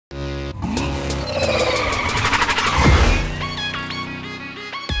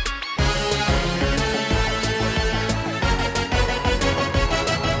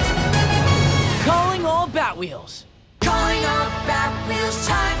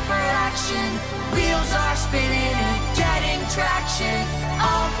Wheels are spinning and getting traction,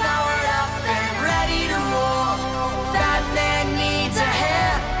 all powered up and ready to roll. Batman needs a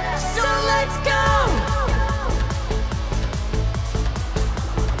hand, so let's go!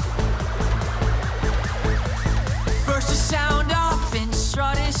 First to sound off and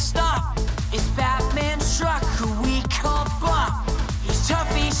strut his stuff is Batman's truck, who we call Buff. He's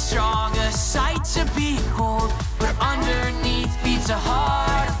tough, he's strong, a sight to behold, but underneath beats a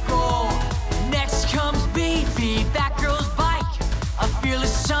heart of gold. Next comes Baby, Batgirl's bike, a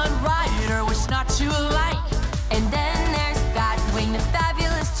fearless sun rider, what's not to like. And then there's Batwing, the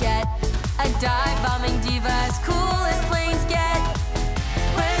fabulous jet, a dive-bombing diva as cool as planes get.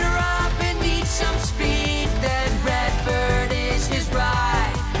 When Robin needs some speed, then Redbird is his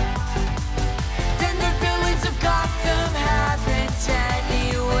ride. Then the villains of Gotham haven't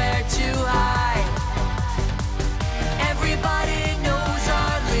anywhere to hide. Everybody knows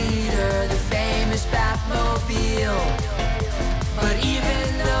our leader, the famous Batmobile. But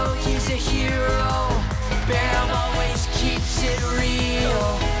even though he's a hero, Bam always keeps it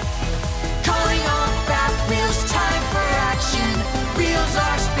real. Calling all Batwheels, time for action. Wheels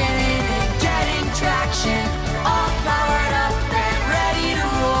are spinning and getting traction, all powered up and ready to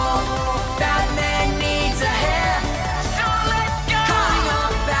roll. Batman needs a hand, so let's go! Calling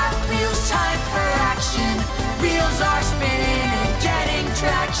all Batwheels, time for action. Wheels are spinning and getting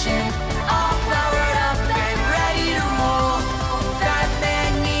traction, all powered up and ready to roll.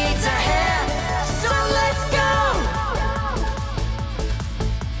 Batman needs a hand, so let's go!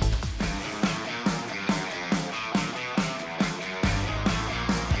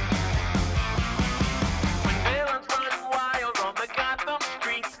 When villains run wild on the Gotham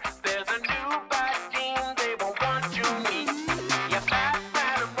streets, there's a new bad team they won't want to meet. Yeah,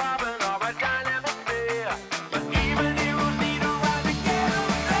 Batman and Robin are a dynamic pair, but even heroes need a ride to get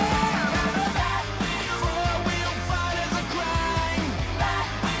them there. Four-wheel fighters are crying.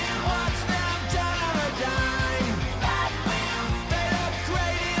 Watch them turn on a dime. They look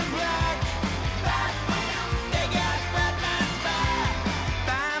great in black. They got Batman's back.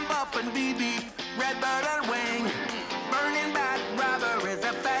 Bam, Buff, and BB, Redbird and Wing. Burning Bat Rubber is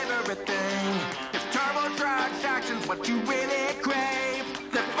a favorite thing. If turbocharged action's what you really crave,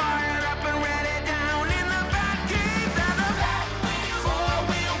 they're fired up and ready down in the Batcave. And the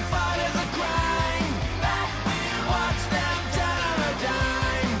four-wheel fighters are crying. Watch them turn on a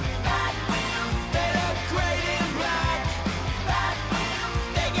dime. They look great in black.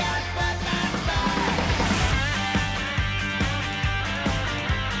 They got Batman's back.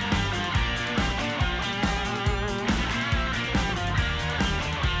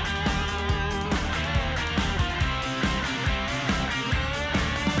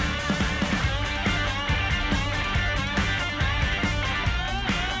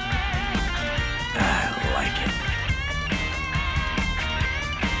 I like it.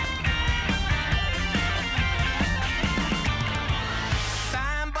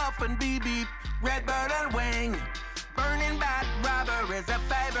 Bam, Buff, and BB, Redbird and Wing. Burning Bat Rubber is a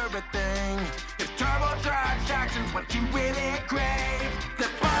favorite thing. If turbocharged action's what you really crave, they're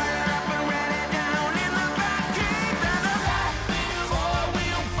fired up and